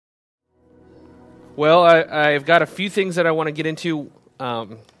Well, I've got a few things that I want to get into.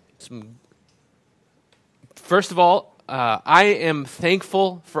 First of all, I am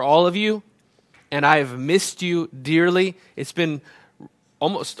thankful for all of you, and I have missed you dearly. It's been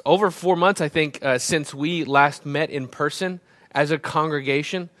almost over 4 months, I think, since we last met in person as a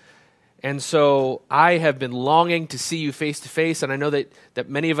congregation. And so I have been longing to see you face to face, and I know that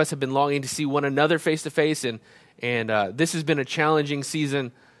many of us have been longing to see one another face to face, and this has been a challenging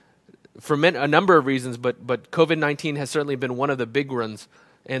season for a number of reasons, but COVID-19 has certainly been one of the big ones.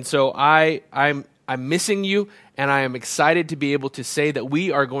 And so I'm missing you, and I am excited to be able to say that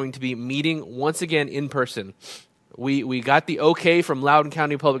we are going to be meeting once again in person. We got the okay from Loudoun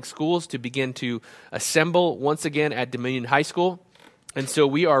County Public Schools to begin to assemble once again at Dominion High School. And so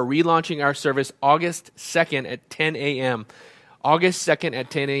we are relaunching our service August 2nd at 10 a.m. August 2nd at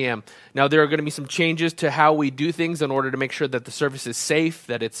 10 a.m. Now, there are going to be some changes to how we do things in order to make sure that the service is safe,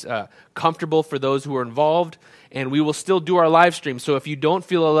 that it's comfortable for those who are involved, and we will still do our live stream. So if you don't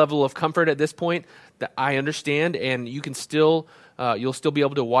feel a level of comfort at this point, that I understand, and you can still, you'll still be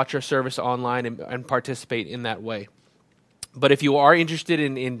able to watch our service online and participate in that way. But if you are interested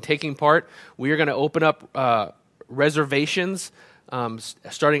in taking part, we are going to open up reservations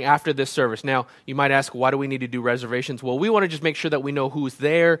starting after this service. Now, you might ask, why do we need to do reservations? Well, we want to just make sure that we know who's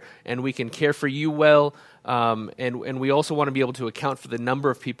there and we can care for you well, and we also want to be able to account for the number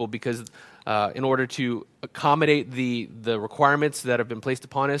of people because in order to accommodate the requirements that have been placed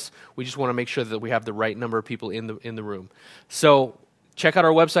upon us, we just want to make sure that we have the right number of people in the room. So check out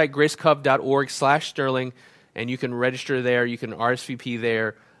our website, gracecov.org/Sterling, and you can register there. You can RSVP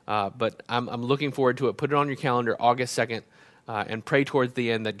there. But I'm looking forward to it. Put it on your calendar, August 2nd. And pray towards the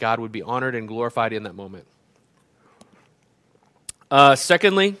end that God would be honored and glorified in that moment.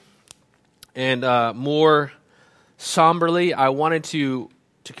 Secondly, and more somberly, I wanted to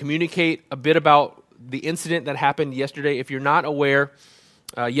communicate a bit about the incident that happened yesterday. If you're not aware,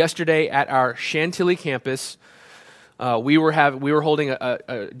 yesterday at our Chantilly campus, we were holding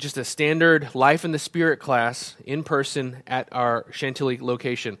just a standard Life in the Spirit class in person at our Chantilly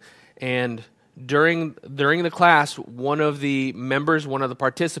location, and during the class, one of the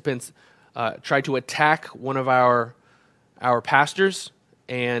participants, tried to attack one of our pastors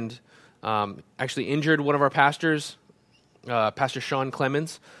and actually injured one of our pastors, Pastor Sean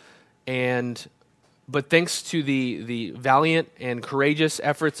Clemens. But thanks to the valiant and courageous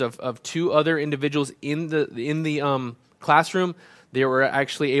efforts of two other individuals in the classroom, they were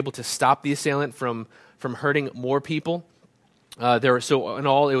actually able to stop the assailant from hurting more people. So in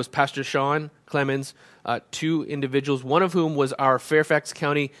all, it was Pastor Sean Clemens, two individuals, one of whom was our Fairfax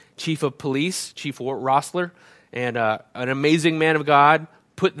County Chief of Police, Chief Rossler, and an amazing man of God,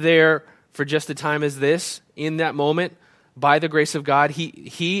 put there for just a time as this, in that moment, by the grace of God.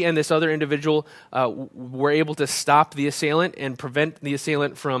 He and this other individual were able to stop the assailant and prevent the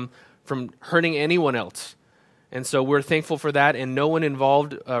assailant from hurting anyone else. And so we're thankful for that, and no one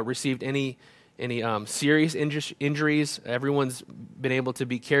involved received any serious injuries. Everyone's been able to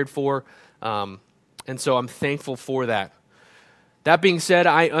be cared for, and so I'm thankful for that. That being said,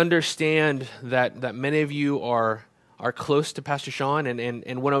 I understand that many of you are close to Pastor Sean,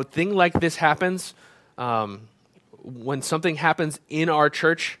 and when a thing like this happens, when something happens in our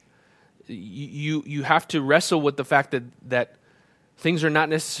church, you have to wrestle with the fact that things are not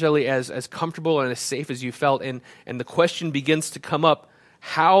necessarily as comfortable and as safe as you felt, and the question begins to come up: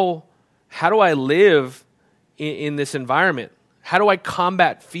 How do I live in this environment? How do I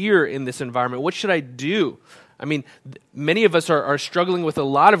combat fear in this environment? What should I do? I mean, many of us are struggling with a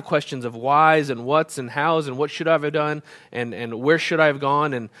lot of questions of whys and whats and hows and what should I have done and where should I have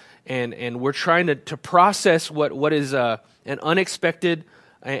gone, and we're trying to process what is an unexpected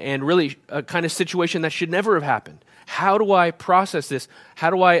and really a kind of situation that should never have happened. How do I process this? How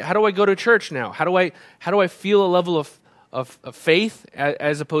do I go to church now? How do I feel a level of faith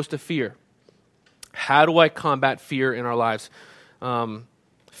as opposed to fear? How do I combat fear in our lives?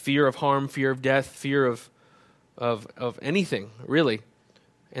 Fear of harm, fear of death, fear of anything, really.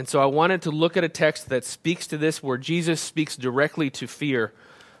 And so I wanted to look at a text that speaks to this, where Jesus speaks directly to fear,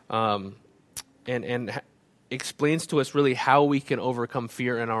 and explains to us really how we can overcome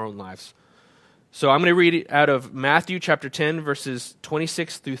fear in our own lives. So I'm going to read it out of Matthew chapter 10, verses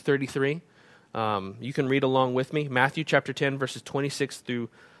 26 through 33. You can read along with me. Matthew chapter 10, verses 26 through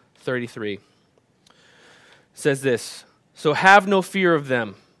 33. Says this: "So have no fear of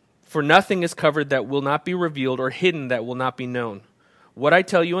them, for nothing is covered that will not be revealed, or hidden that will not be known. What I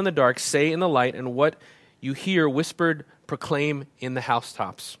tell you in the dark, say in the light, and what you hear whispered, proclaim in the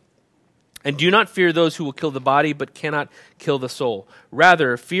housetops. And do not fear those who will kill the body, but cannot kill the soul.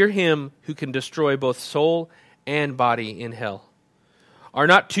 Rather, fear him who can destroy both soul and body in hell. Are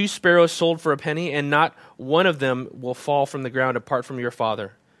not 2 sparrows sold for a penny, and not one of them will fall from the ground apart from your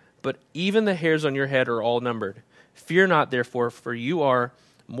Father? But even the hairs on your head are all numbered. Fear not, therefore, for you are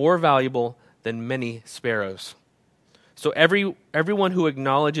more valuable than many sparrows. So everyone who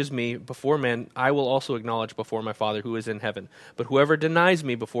acknowledges me before men, I will also acknowledge before my Father who is in heaven. But whoever denies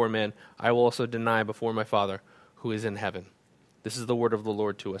me before men, I will also deny before my Father who is in heaven. This is the word of the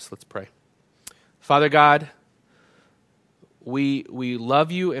Lord to us. Let's pray. Father God, we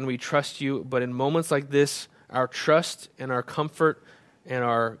love you and we trust you, but in moments like this, our trust and our comfort and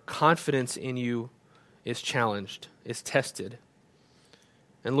our confidence in you is challenged, is tested.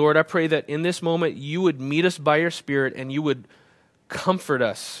 And Lord, I pray that in this moment you would meet us by your Spirit and you would comfort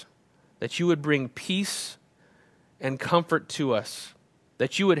us, that you would bring peace and comfort to us,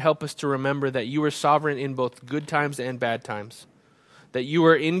 that you would help us to remember that you are sovereign in both good times and bad times, that you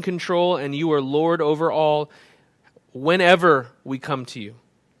are in control and you are Lord over all whenever we come to you,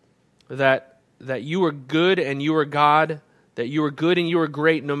 that you are good and you are God, that you are good and you are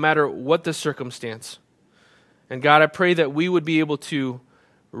great no matter what the circumstance. And God, I pray that we would be able to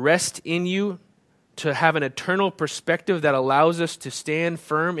rest in you, to have an eternal perspective that allows us to stand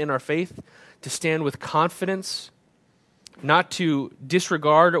firm in our faith, to stand with confidence, not to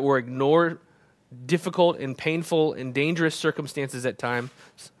disregard or ignore difficult and painful and dangerous circumstances at times,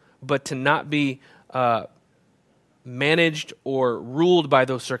 but to not be managed or ruled by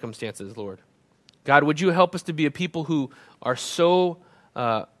those circumstances, Lord. God, would you help us to be a people who are so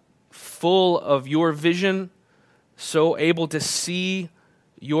full of your vision, so able to see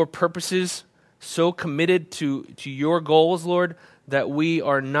your purposes, so committed to your goals, Lord, that we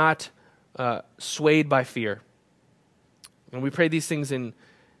are not swayed by fear. And we pray these things in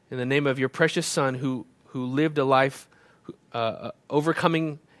the name of your precious Son who lived a life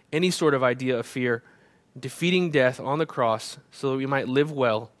overcoming any sort of idea of fear, defeating death on the cross so that we might live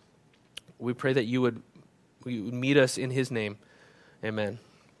well. We pray that you would meet us in his name. Amen.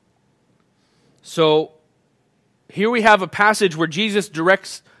 So here we have a passage where Jesus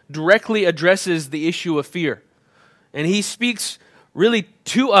directly addresses the issue of fear. And he speaks really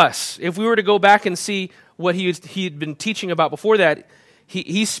to us. If we were to go back and see what he had been teaching about before that,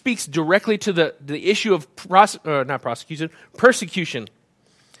 he speaks directly to the issue of persecution.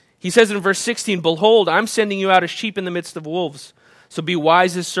 He says in verse 16, "Behold, I'm sending you out as sheep in the midst of wolves. So be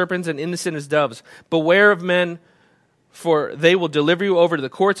wise as serpents and innocent as doves. Beware of men, for they will deliver you over to the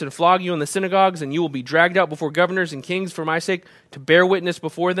courts and flog you in the synagogues, and you will be dragged out before governors and kings for my sake to bear witness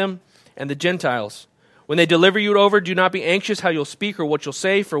before them and the Gentiles. When they deliver you over, do not be anxious how you'll speak or what you'll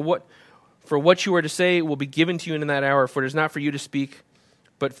say, for what you are to say will be given to you in that hour, for it is not for you to speak,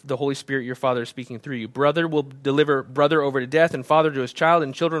 but the Holy Spirit your Father is speaking through you. Brother will deliver brother over to death, and father to his child,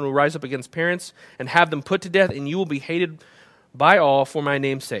 and children will rise up against parents and have them put to death, and you will be hated by all for my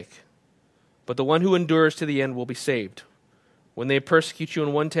name's sake. But the one who endures to the end will be saved. When they persecute you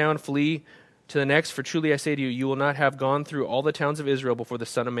in one town, flee to the next, for truly I say to you, you will not have gone through all the towns of Israel before the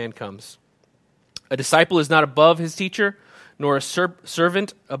Son of Man comes. A disciple is not above his teacher, nor a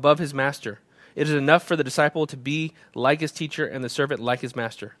servant above his master. It is enough for the disciple to be like his teacher and the servant like his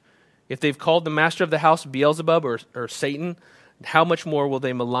master. If they've called the master of the house Beelzebub or Satan, how much more will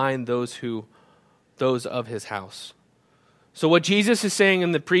they malign those of his house?" So what Jesus is saying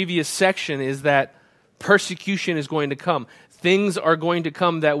in the previous section is that persecution is going to come. Things are going to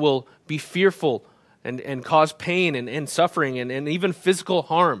come that will be fearful and cause pain and suffering and even physical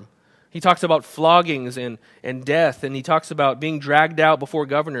harm. He talks about floggings and death, and he talks about being dragged out before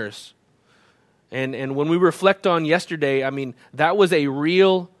governors. And when we reflect on yesterday, I mean, that was a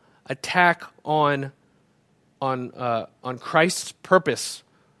real attack on Christ's purpose,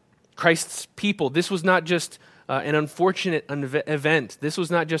 Christ's people. This was not just an unfortunate event. This was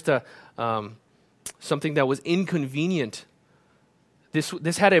not just something that was inconvenient.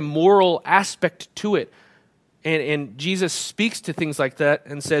 This had a moral aspect to it. And Jesus speaks to things like that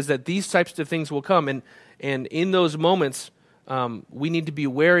and says that these types of things will come. And in those moments, we need to be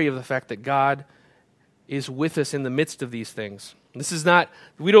wary of the fact that God is with us in the midst of these things.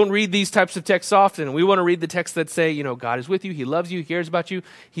 We don't read these types of texts often. We want to read the texts that say, God is with you, he loves you, he cares about you,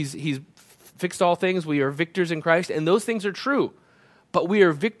 he's fixed all things, we are victors in Christ, and those things are true. But we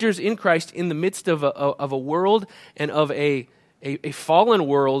are victors in Christ in the midst of a world and of a fallen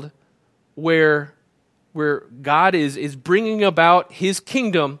world where God is bringing about his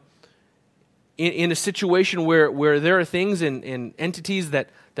kingdom in a situation where there are things and entities that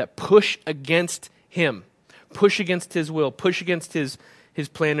push against him, push against his will, push against his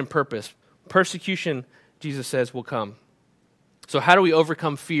plan and purpose, persecution, Jesus says, will come. So how do we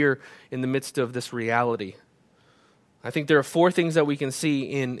overcome fear in the midst of this reality? I think there are 4 things that we can see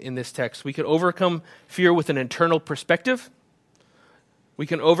in this text. We can overcome fear with an internal perspective. We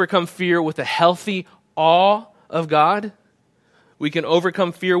can overcome fear with a healthy awe of God. We can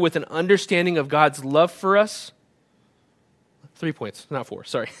overcome fear with an understanding of God's love for us. 3 points, not 4,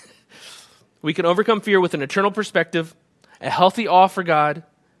 sorry. We can overcome fear with an eternal perspective, a healthy awe for God,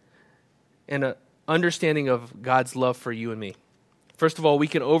 and an understanding of God's love for you and me. First of all, we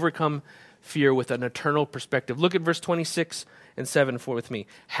can overcome fear with an eternal perspective. Look at verse 26 and 7 with me.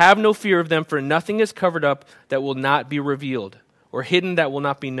 Have no fear of them, for nothing is covered up that will not be revealed, or hidden that will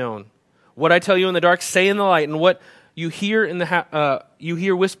not be known. What I tell you in the dark, say in the light, and what you hear you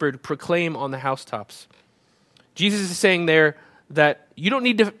hear whispered, proclaim on the housetops. Jesus is saying there that you don't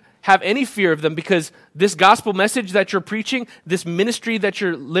need to have any fear of them, because this gospel message that you're preaching, this ministry that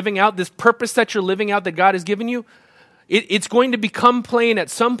you're living out, this purpose that you're living out that God has given you, it's going to become plain at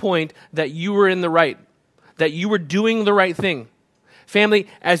some point that you were in the right, that you were doing the right thing. Family,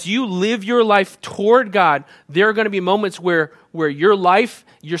 as you live your life toward God, there are going to be moments where your life,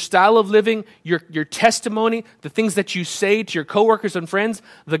 your style of living, your testimony, the things that you say to your coworkers and friends,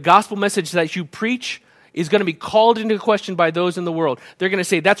 the gospel message that you preach is going to be called into question by those in the world. They're going to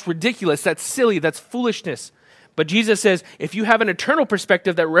say, that's ridiculous, that's silly, that's foolishness. But Jesus says, if you have an eternal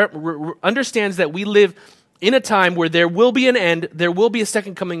perspective that understands that we live in a time where there will be an end, there will be a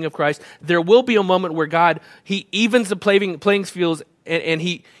second coming of Christ, there will be a moment where God, He evens the playing fields, and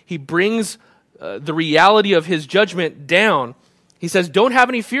He brings the reality of His judgment down. He says, don't have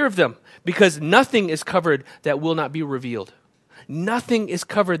any fear of them, because nothing is covered that will not be revealed. Nothing is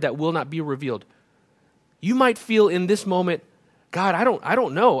covered that will not be revealed. You might feel in this moment, God, I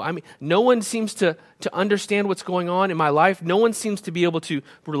don't know. I mean, no one seems to understand what's going on in my life. No one seems to be able to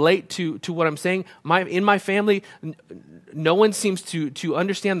relate to what I'm saying. In my family, no one seems to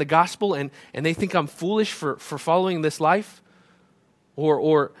understand the gospel, and they think I'm foolish for following this life.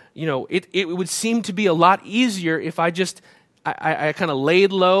 Or it would seem to be a lot easier if I just I kind of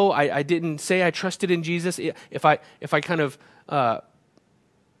laid low. I didn't say I trusted in Jesus. If I kind of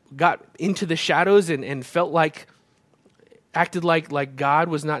got into the shadows and felt like, acted like God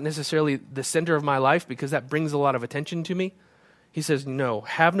was not necessarily the center of my life, because that brings a lot of attention to me. He says, no,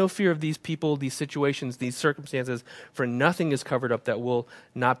 have no fear of these people, these situations, these circumstances, for nothing is covered up that will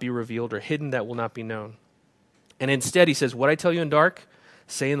not be revealed, or hidden that will not be known. And instead, he says, what I tell you in dark,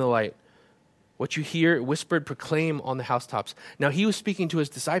 say in the light. What you hear whispered, proclaim on the housetops. Now, he was speaking to his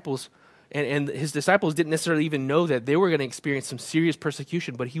disciples, and his disciples didn't necessarily even know that they were going to experience some serious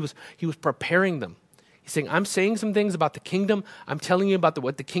persecution, but he was preparing them. He's saying, I'm saying some things about the kingdom. I'm telling you about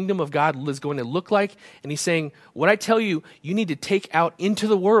what the kingdom of God is going to look like. And he's saying, what I tell you, you need to take out into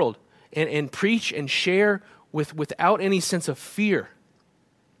the world and preach and share without any sense of fear.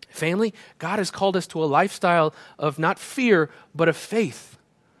 Family, God has called us to a lifestyle of not fear, but of faith.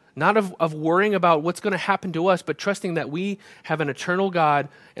 Not of worrying about what's going to happen to us, but trusting that we have an eternal God,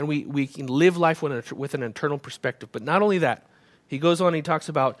 and we can live life with an eternal perspective. But not only that, he goes on and he talks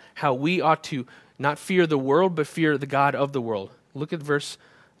about how we ought to not fear the world, but fear the God of the world. Look at verse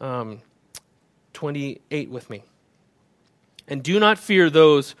 28 with me. And do not fear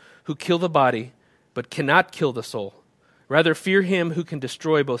those who kill the body, but cannot kill the soul. Rather, fear him who can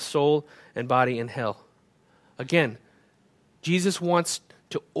destroy both soul and body in hell. Again, Jesus wants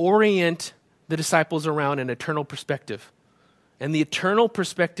to orient the disciples around an eternal perspective. And the eternal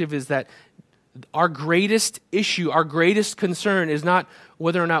perspective is that our greatest issue, our greatest concern is not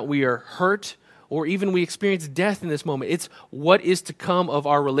whether or not we are hurt or even we experience death in this moment. It's what is to come of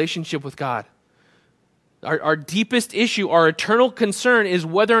our relationship with God. Our deepest issue, our eternal concern, is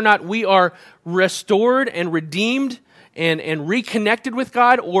whether or not we are restored and redeemed and reconnected with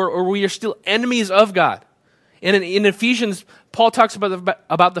God, or we are still enemies of God. And in Ephesians, Paul talks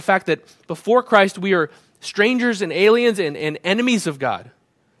about the fact that before Christ, we are strangers and aliens and enemies of God,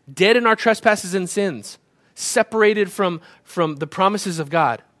 dead in our trespasses and sins, separated from the promises of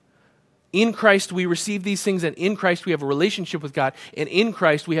God. In Christ, we receive these things, and in Christ, we have a relationship with God, and in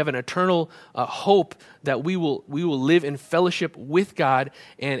Christ, we have an eternal hope that we will live in fellowship with God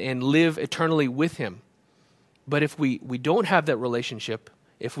and live eternally with Him. But if we don't have that relationship,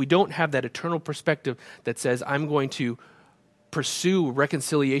 if we don't have that eternal perspective that says, I'm going to pursue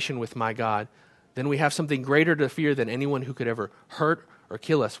reconciliation with my God, then we have something greater to fear than anyone who could ever hurt or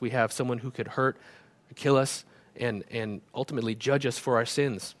kill us. We have someone who could hurt, kill us, and ultimately judge us for our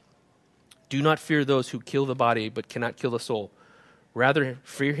sins. Do not fear those who kill the body but cannot kill the soul. Rather,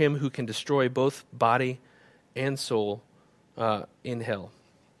 fear him who can destroy both body and soul in hell.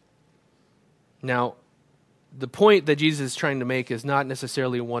 Now, the point that Jesus is trying to make is not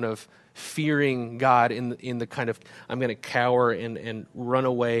necessarily one of fearing God in the kind of, I'm going to cower and run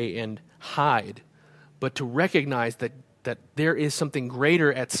away and hide, but to recognize that there is something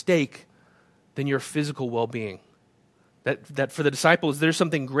greater at stake than your physical well-being. That for the disciples, there's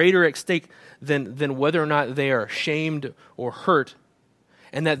something greater at stake than whether or not they are shamed or hurt,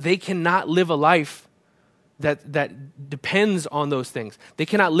 and that they cannot live a life that depends on those things. They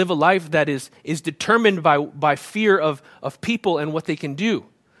cannot live a life that is determined by fear of people and what they can do.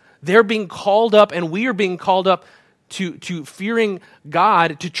 They're being called up, and we are being called up to fearing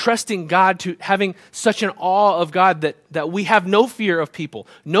God, to trusting God, to having such an awe of God that we have no fear of people,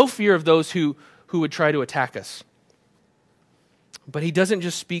 no fear of those who would try to attack us. But he doesn't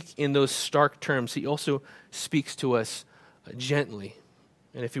just speak in those stark terms. He also speaks to us gently.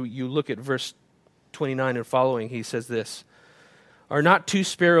 And if you look at verse 29 and following, he says this, "Are not 2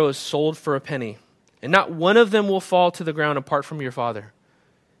 sparrows sold for a penny, and not one of them will fall to the ground apart from your Father?"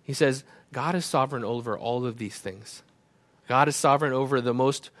 He says, God is sovereign over all of these things. God is sovereign over the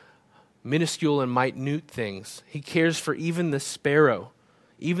most minuscule and minute things. He cares for even the sparrow,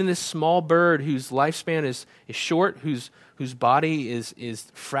 even this small bird whose lifespan is short, whose body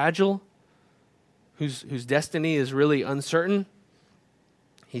is fragile, whose destiny is really uncertain.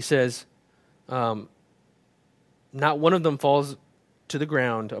 He says, not one of them falls to the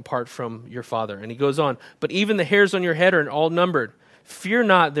ground apart from your Father. And he goes on, "But even the hairs on your head are all numbered. Fear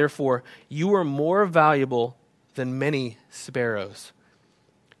not, therefore, you are more valuable than many sparrows."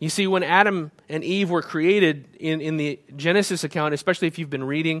 You see, when Adam and Eve were created in the Genesis account, especially if you've been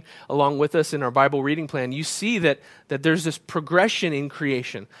reading along with us in our Bible reading plan, you see that there's this progression in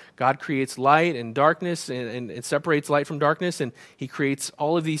creation. God creates light and darkness, and it separates light from darkness, and he creates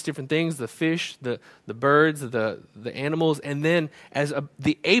all of these different things, the fish, the birds, the animals, and then as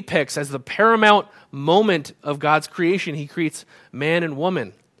the apex, as the paramount moment of God's creation, he creates man and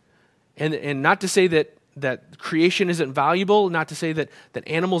woman. And not to say that creation isn't valuable, not to say that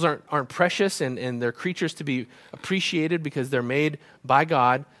animals aren't precious and they're creatures to be appreciated because they're made by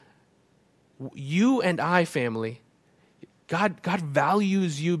God. You and I, family, God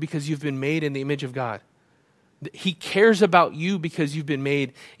values you because you've been made in the image of God. He cares about you because you've been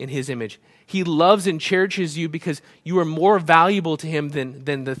made in his image. He loves and cherishes you because you are more valuable to him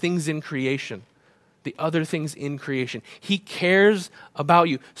than the things in creation. The other things in creation. He cares about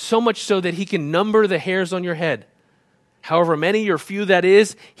you, so much so that he can number the hairs on your head. However many or few that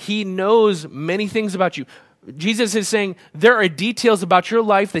is, he knows many things about you. Jesus is saying there are details about your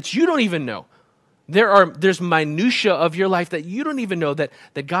life that you don't even know. There's minutia of your life that you don't even know that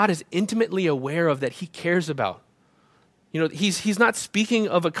God is intimately aware of, that he cares about. You know, he's not speaking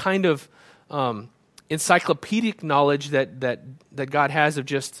of a kind of encyclopedic knowledge that God has of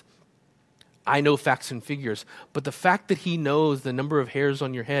just, I know facts and figures, but the fact that he knows the number of hairs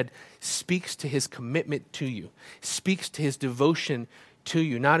on your head speaks to his commitment to you, speaks to his devotion to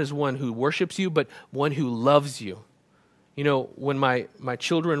you, not as one who worships you, but one who loves you. You know, when my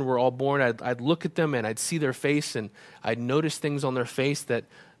children were all born, I'd look at them and I'd see their face, and I'd notice things on their face that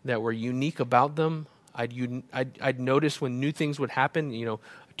were unique about them. I'd notice when new things would happen, you know,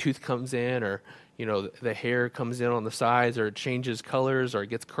 a tooth comes in, or you know, the hair comes in on the sides, or it changes colors, or it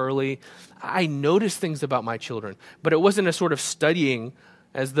gets curly. I noticed things about my children, but it wasn't a sort of studying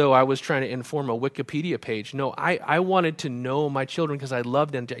as though I was trying to inform a Wikipedia page. No, I wanted to know my children because I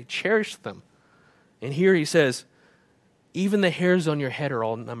loved them, I cherished them. And here he says, even the hairs on your head are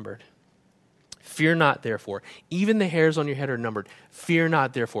all numbered. Fear not, therefore. Even the hairs on your head are numbered. Fear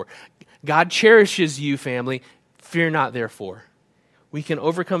not, therefore. God cherishes you, family. Fear not, therefore. We can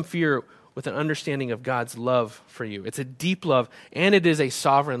overcome fear with an understanding of God's love for you. It's a deep love, and it is a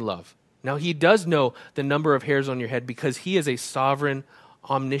sovereign love. Now, he does know the number of hairs on your head because he is a sovereign,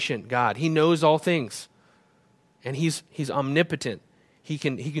 omniscient God. He knows all things, and he's omnipotent. He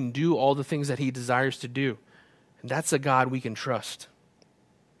can do all the things that he desires to do, and that's a God we can trust.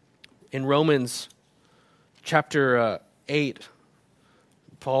 In Romans chapter 8,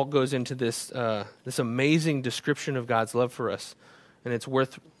 Paul goes into this amazing description of God's love for us. And it's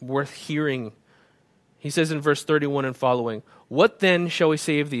worth hearing. He says in verse 31 and following, "What then shall we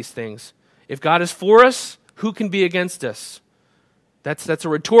say of these things? If God is for us, who can be against us?" That's a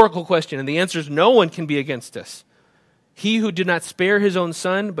rhetorical question, and the answer is no one can be against us. "He who did not spare his own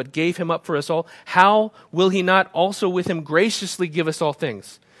son, but gave him up for us all, how will he not also with him graciously give us all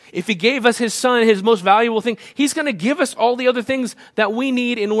things?" If he gave us his son, his most valuable thing, he's going to give us all the other things that we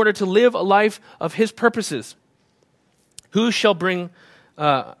need in order to live a life of his purposes. Who shall bring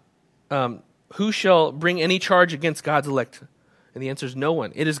any charge against God's elect? And the answer is no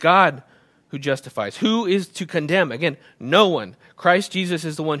one. It is God who justifies. Who is to condemn? Again, no one. Christ Jesus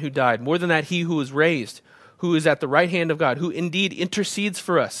is the one who died. More than that, he who was raised, who is at the right hand of God, who indeed intercedes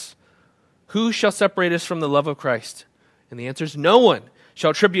for us. Who shall separate us from the love of Christ? And the answer is no one.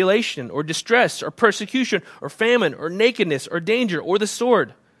 Shall tribulation or distress or persecution or famine or nakedness or danger or the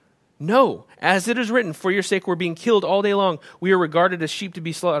sword? No, as it is written, for your sake we're being killed all day long. We are regarded as sheep to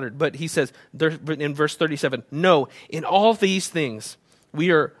be slaughtered. But he says in verse 37, no, in all these things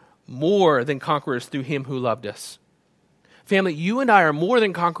we are more than conquerors through him who loved us. Family, you and I are more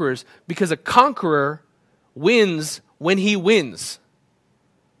than conquerors because a conqueror wins when he wins.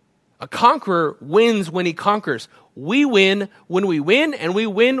 A conqueror wins when he conquers. We win when we win, and we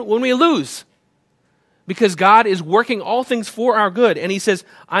win when we lose. Because God is working all things for our good. And he says,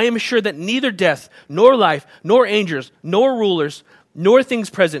 I am sure that neither death, nor life, nor angels, nor rulers, nor things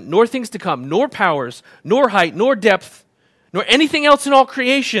present, nor things to come, nor powers, nor height, nor depth, nor anything else in all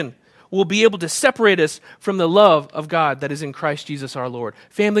creation will be able to separate us from the love of God that is in Christ Jesus our Lord.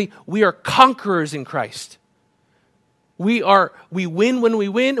 Family, we are conquerors in Christ. We win when we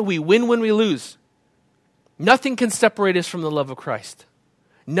win when we lose. Nothing can separate us from the love of Christ.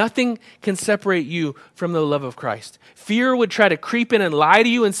 Nothing can separate you from the love of Christ. Fear would try to creep in and lie to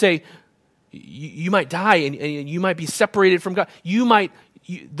you and say, you might die and you might be separated from God.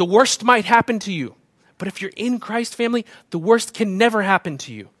 The worst might happen to you. But if you're in Christ, family, the worst can never happen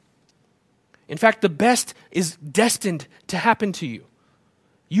to you. In fact, the best is destined to happen to you.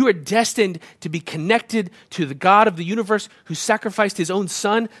 You are destined to be connected to the God of the universe who sacrificed his own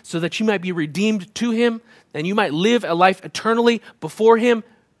son so that you might be redeemed to him and you might live a life eternally before him,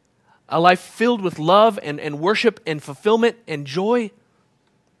 a life filled with love and worship and fulfillment and joy.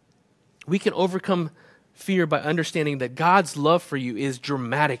 We can overcome fear by understanding that God's love for you is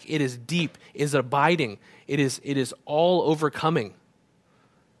dramatic, it is deep, it is abiding, it is all overcoming.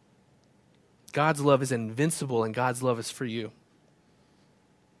 God's love is invincible and God's love is for you.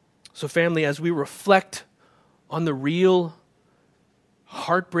 So family, as we reflect on the real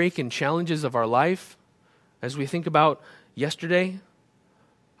heartbreak and challenges of our life, as we think about yesterday,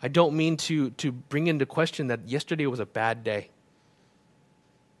 I don't mean to bring into question that yesterday was a bad day.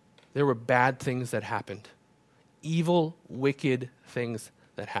 There were bad things that happened. Evil, wicked things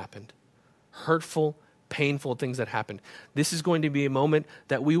that happened. Hurtful, painful things that happened. This is going to be a moment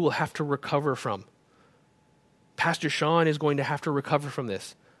that we will have to recover from. Pastor Sean is going to have to recover from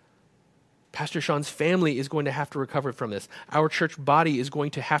this. Pastor Sean's family is going to have to recover from this. Our church body is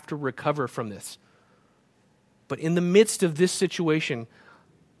going to have to recover from this. But in the midst of this situation,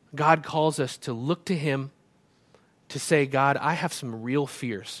 God calls us to look to him, to say, God, I have some real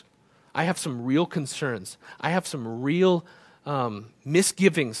fears. I have some real concerns. I have some real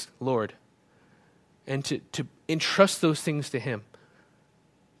misgivings, Lord. And to entrust those things to him,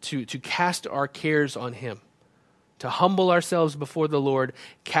 to cast our cares on him. To humble ourselves before the Lord,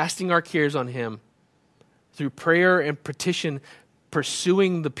 casting our cares on him through prayer and petition,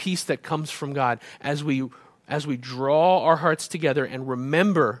 pursuing the peace that comes from God as we draw our hearts together and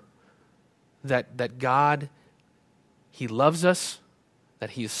remember that God, he loves us, that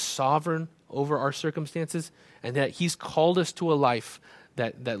he is sovereign over our circumstances, and that he's called us to a life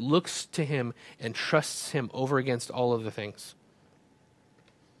that looks to him and trusts him over against all of the things.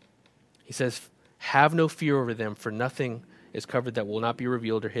 He says, have no fear over them, for nothing is covered that will not be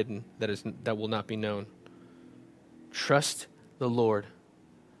revealed or hidden that will not be known. Trust the Lord.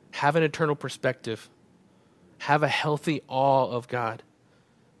 Have an eternal perspective. Have a healthy awe of God.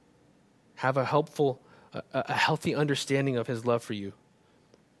 Have a healthy understanding of his love for you.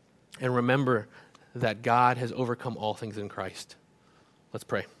 And remember that God has overcome all things in Christ. Let's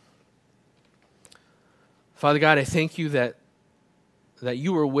pray. Father God, I thank you that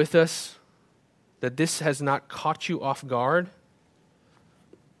you are with us, that this has not caught you off guard.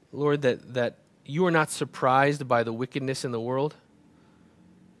 Lord, that you are not surprised by the wickedness in the world.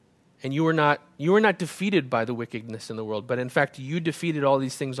 And you are not defeated by the wickedness in the world, but in fact, you defeated all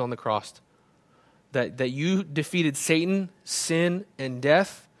these things on the cross. That you defeated Satan, sin, and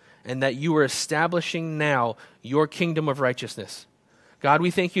death, and that you are establishing now your kingdom of righteousness. God, we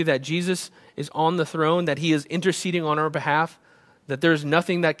thank you that Jesus is on the throne, that he is interceding on our behalf, that there's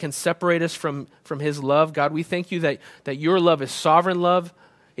nothing that can separate us from his love. God, we thank you that your love is sovereign love.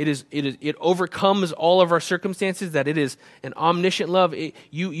 It overcomes all of our circumstances, that it is an omniscient love.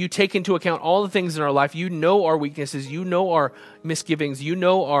 You take into account all the things in our life. You know our weaknesses. You know our misgivings. You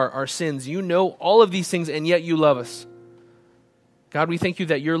know our sins. You know all of these things, and yet you love us. God, we thank you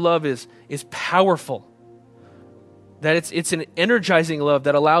that your love is powerful, that it's an energizing love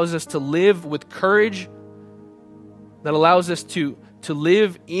that allows us to live with courage, that allows us to to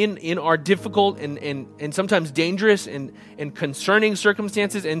live in our difficult and sometimes dangerous and concerning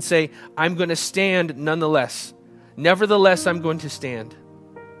circumstances and say, I'm going to stand nonetheless. Nevertheless, I'm going to stand.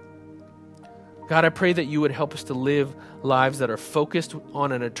 God, I pray that you would help us to live lives that are focused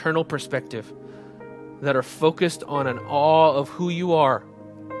on an eternal perspective, that are focused on an awe of who you are,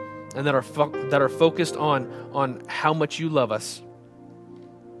 and that are focused on how much you love us.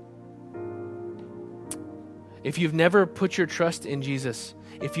 If you've never put your trust in Jesus,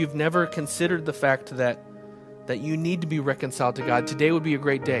 if you've never considered the fact that you need to be reconciled to God, today would be a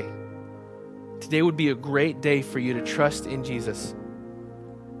great day. Today would be a great day for you to trust in Jesus.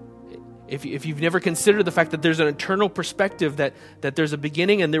 If you've never considered the fact that there's an eternal perspective, that there's a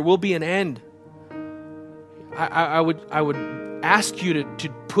beginning and there will be an end, I would ask you to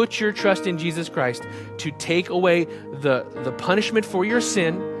put your trust in Jesus Christ, to take away the punishment for your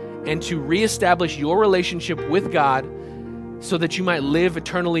sin, and to reestablish your relationship with God so that you might live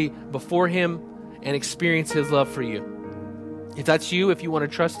eternally before Him and experience His love for you. If that's you, if you want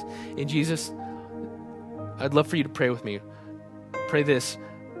to trust in Jesus, I'd love for you to pray with me. Pray this: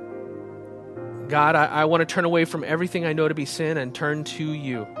 God, I want to turn away from everything I know to be sin and turn to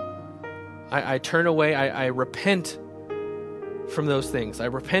you. I turn away, I repent from those things. I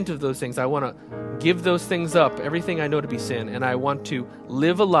repent of those things. I want to give those things up, everything I know to be sin, and I want to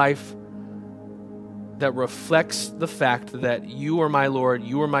live a life that reflects the fact that you are my Lord,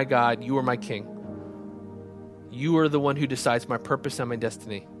 you are my God, you are my King. You are the one who decides my purpose and my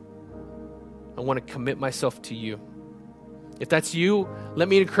destiny. I want to commit myself to you. If that's you, let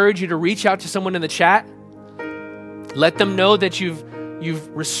me encourage you to reach out to someone in the chat. Let them know that you've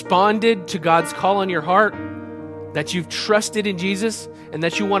responded to God's call on your heart, that you've trusted in Jesus, and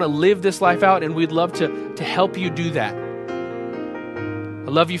that you want to live this life out, and we'd love to help you do that. I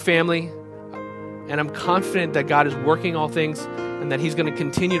love you, family, and I'm confident that God is working all things and that He's going to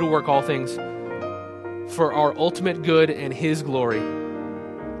continue to work all things for our ultimate good and His glory.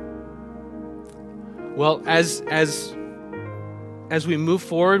 Well, as we move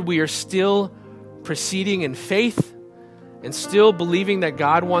forward, we are still proceeding in faith and still believing that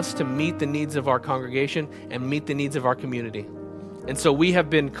God wants to meet the needs of our congregation and meet the needs of our community. And so we have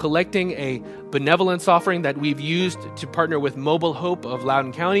been collecting a benevolence offering that we've used to partner with Mobile Hope of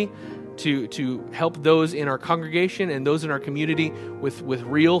Loudoun County to help those in our congregation and those in our community with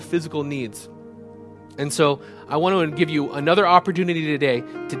real physical needs. And so I want to give you another opportunity today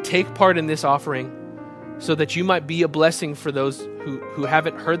to take part in this offering so that you might be a blessing for those who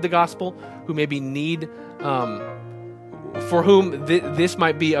haven't heard the gospel, who maybe need, for whom this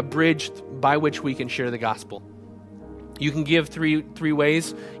might be a bridge by which we can share the gospel. You can give three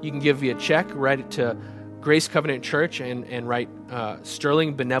ways. You can give via check, write it to Grace Covenant Church and write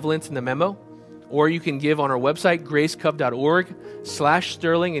Sterling Benevolence in the memo. Or you can give on our website,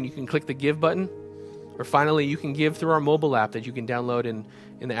 gracecov.org/Sterling, and you can click the give button. Or finally, you can give through our mobile app that you can download in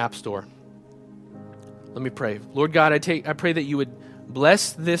the App Store. Let me pray. Lord God, I pray that you would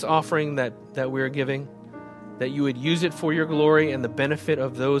bless this offering that we are giving, that you would use it for your glory and the benefit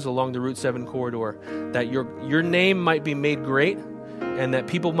of those along the Route 7 corridor, that your name might be made great and that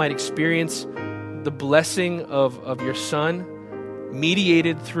people might experience the blessing of your Son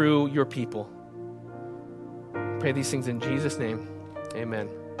mediated through your people. Pray these things in Jesus' name. Amen.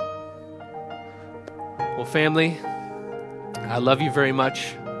 Well, family, I love you very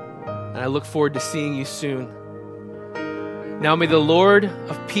much, and I look forward to seeing you soon. Now may the Lord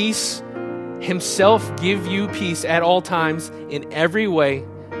of peace Himself give you peace at all times in every way.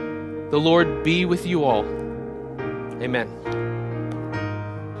 The Lord be with you all. Amen.